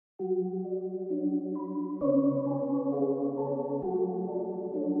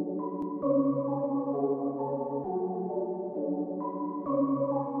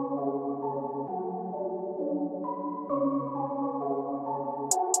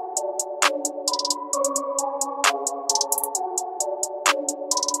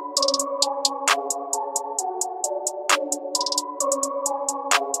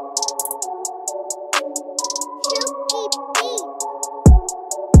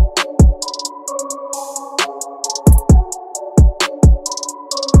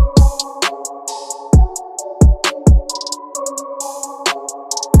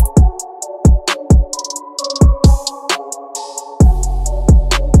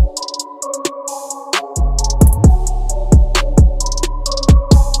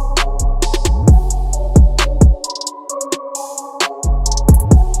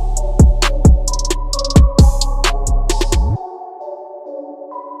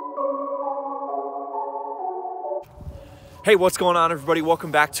Hey, what's going on, everybody?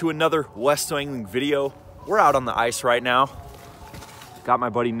 Welcome back to another West Angling video. We're out on the ice right now. Got my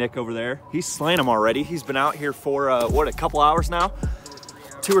buddy Nick over there. He's slaying them already. He's been out here for, what, a couple hours now?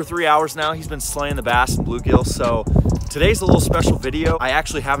 2 or 3 hours now. He's been slaying the bass and bluegill. So today's a little special video. I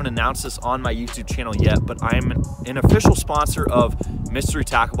actually haven't announced this on my YouTube channel yet, but I'm an official sponsor of Mystery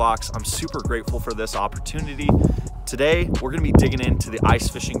Tackle Box. I'm super grateful for this opportunity. Today, we're gonna be digging into the ice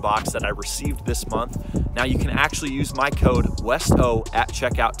fishing box that I received this month. Now you can actually use my code WESTO at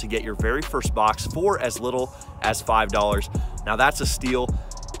checkout to get your very first box for as little as $5. Now that's a steal.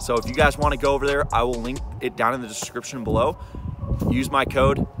 So if you guys wanna go over there, I will link it down in the description below. Use my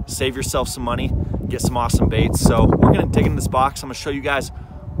code, save yourself some money, get some awesome baits. So we're gonna dig into this box. I'm gonna show you guys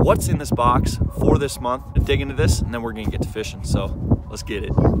what's in this box for this month, dig into this, and then we're gonna get to fishing. So let's get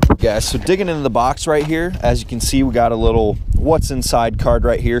it. Guys, so digging into the box right here, as you can see, we got a little what's inside card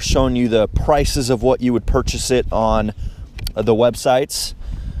right here showing you the prices of what you would purchase it on the websites.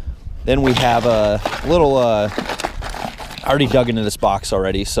 Then we have a little, I already dug into this box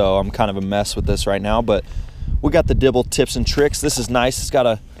already, so I'm kind of a mess with this right now, but we got the Dibble tips and tricks. This is nice. It's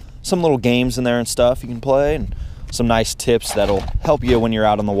got some little games in there and stuff you can play, and some nice tips that'll help you when you're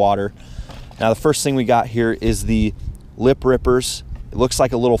out on the water. Now the first thing we got here is the lip rippers. It looks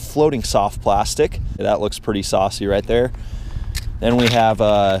like a little floating soft plastic. That looks pretty saucy right there. Then we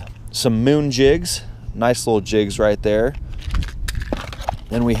have some moon jigs, nice little jigs right there.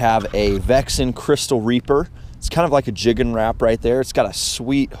 Then we have a Vexen Crystal Reaper. It's kind of like a jig and wrap right there. It's got a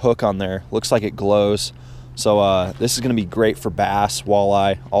sweet hook on there. Looks like it glows. So this is gonna be great for bass,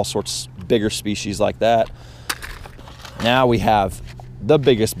 walleye, all sorts of bigger species like that. Now we have the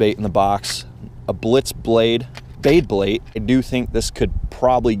biggest bait in the box, a Blitz Blade Bait Blade. I do think this could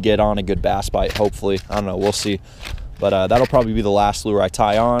probably get on a good bass bite, hopefully. I don't know, we'll see. But that'll probably be the last lure I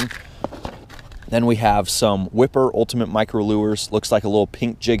tie on. Then we have some Whipper Ultimate Micro Lures. Looks like a little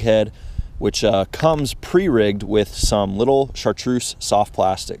pink jig head, which comes pre-rigged with some little chartreuse soft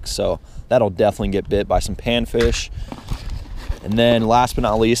plastic. So that'll definitely get bit by some panfish. And then last but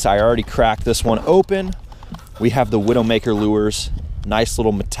not least, I already cracked this one open. We have the Widowmaker Lures. Nice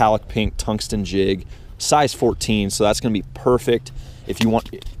little metallic pink tungsten jig. Size 14, so that's gonna be perfect if you want.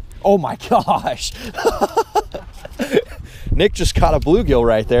 Oh my gosh. Nick just caught a bluegill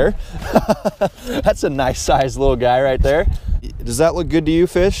right there. That's a nice sized little guy right there. Does that look good to you,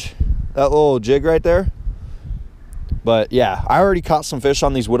 fish? That little jig right there? But yeah, I already caught some fish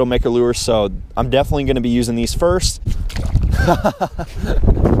on these Widowmaker lures, so I'm definitely gonna be using these first.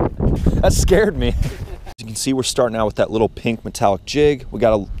 That scared me. You can see we're starting out with that little pink metallic jig. We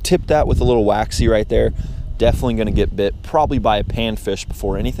got to tip that with a little waxy right there. Definitely going to get bit, probably by a panfish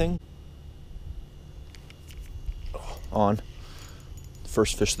before anything. On.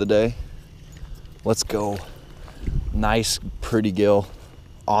 First fish of the day. Let's go. Nice, pretty gill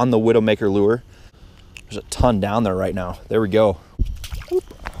on the Widowmaker lure. There's a ton down there right now. There we go.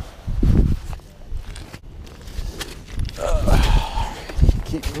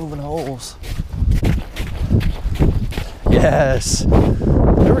 Keep moving holes. Yes.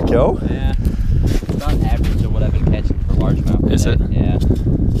 There we go. Yeah. About average of what I've been catching for largemouth. Is it? Yeah.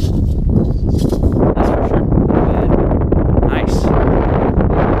 That's for sure. Good. Nice.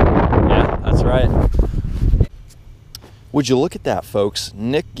 Yeah, that's right. Would you look at that, folks?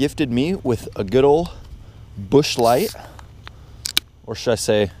 Nick gifted me with a good old Busch Light, or should I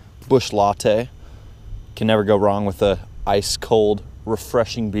say Busch Latte. Can never go wrong with a ice cold,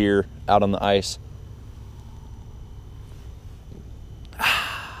 refreshing beer out on the ice.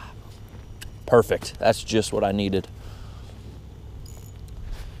 Perfect. That's just what I needed.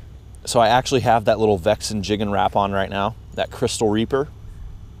 So I actually have that little Vexen jig and wrap on right now, that Crystal Reaper.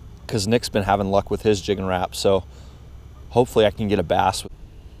 because Nick's been having luck with his Jigging Rap, so hopefully I can get a bass.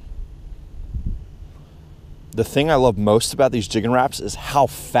 The thing I love most about these Jigging Raps is how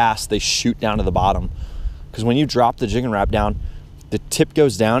fast they shoot down to the bottom. Because when you drop the Jigging Rap down, the tip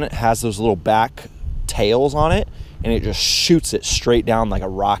goes down, it has those little back tails on it, and it just shoots it straight down like a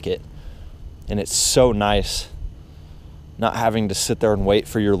rocket. And it's so nice not having to sit there and wait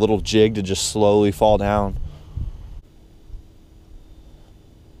for your little jig to just slowly fall down.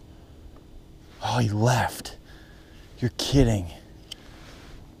 Oh, he left. You're kidding.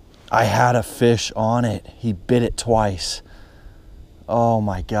 I had a fish on it. He bit it twice. Oh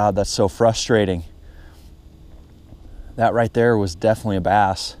my God, that's so frustrating. That right there was definitely a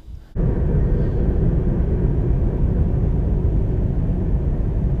bass.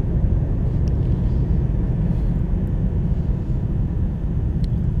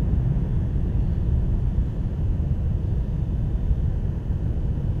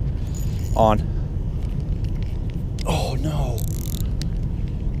 On. Oh no.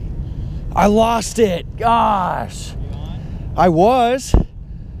 I lost it. Gosh. I was.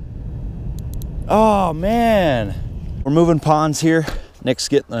 Oh man. We're moving ponds here. Nick's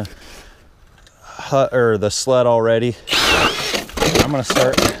getting the hut or the sled already. I'm gonna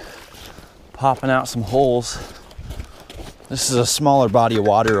start popping out some holes. This is a smaller body of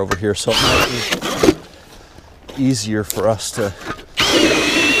water over here, so it might be easier for us to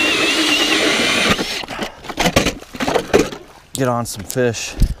get on some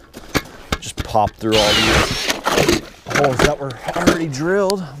fish. Just pop through all these holes that were already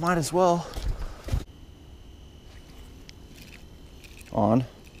drilled. Might as well. On.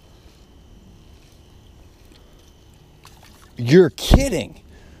 You're kidding.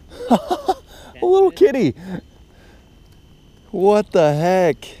 A little kitty. What the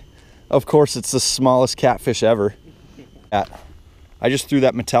heck? Of course, it's the smallest catfish ever. I just threw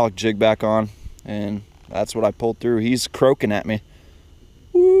that metallic jig back on, and that's what I pulled through. He's croaking at me.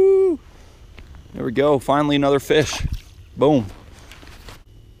 Woo! There we go. Finally another fish. Boom.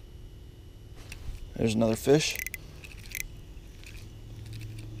 There's another fish.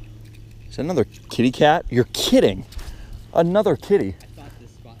 Is that another kitty cat? You're kidding. Another kitty. I thought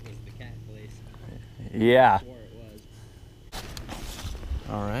this spot was the cat place. Yeah. Before it was.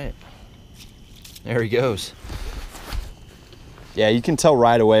 All right. There he goes. Yeah, you can tell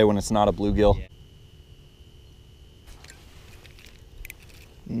right away when it's not a bluegill. Yeah.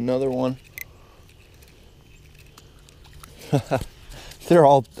 Another one. They're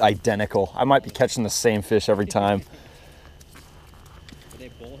all identical. I might be catching the same fish every time. Are they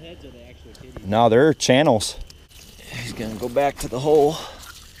bullheads or are they actual kitties? No, they're channels. He's gonna go back to the hole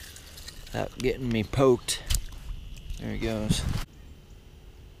without getting me poked. There he goes.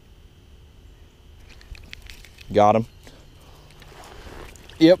 Got him.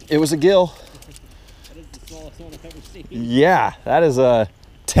 Yep, it was a gill. That is the smallest one I've ever seen. Yeah, that is a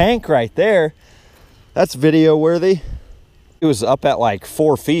tank right there. That's video worthy. It was up at like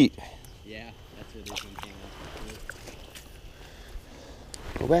 4 feet. Yeah, that's where this one came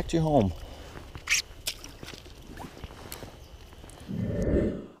up. Go back to your home.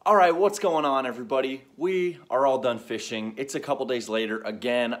 All right, what's going on, everybody? We are all done fishing. It's a couple days later.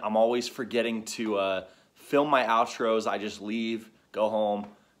 Again, I'm always forgetting to film my outros. I just leave, go home,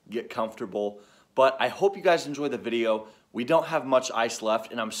 get comfortable. But I hope you guys enjoy the video. We don't have much ice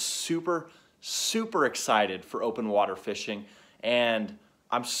left, and I'm super excited for open water fishing. And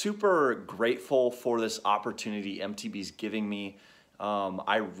I'm super grateful for this opportunity MTB's giving me.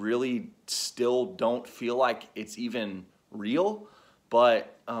 I really still don't feel like it's even real,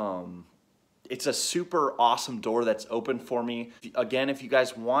 but it's a super awesome door that's open for me. Again, if you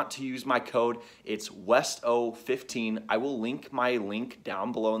guys want to use my code, it's WESTO15. I will link my link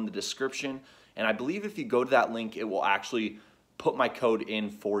down below in the description. And I believe if you go to that link, it will actually put my code in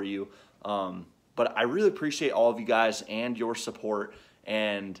for you. But I really appreciate all of you guys and your support.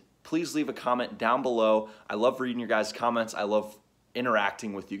 And please leave a comment down below. I love reading your guys' comments. I love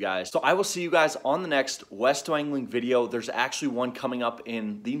interacting with you guys. So I will see you guys on the next Westo Angling video. There's actually one coming up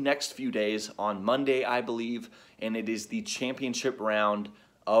in the next few days on Monday, I believe. And it is the championship round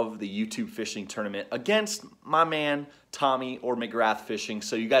of the YouTube fishing tournament against my man Tommy or McGrath Fishing.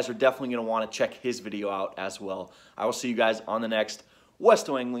 So you guys are definitely going to want to check his video out as well. I will see you guys on the next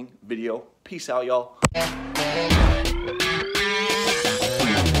Westo Angling video. Peace out, y'all.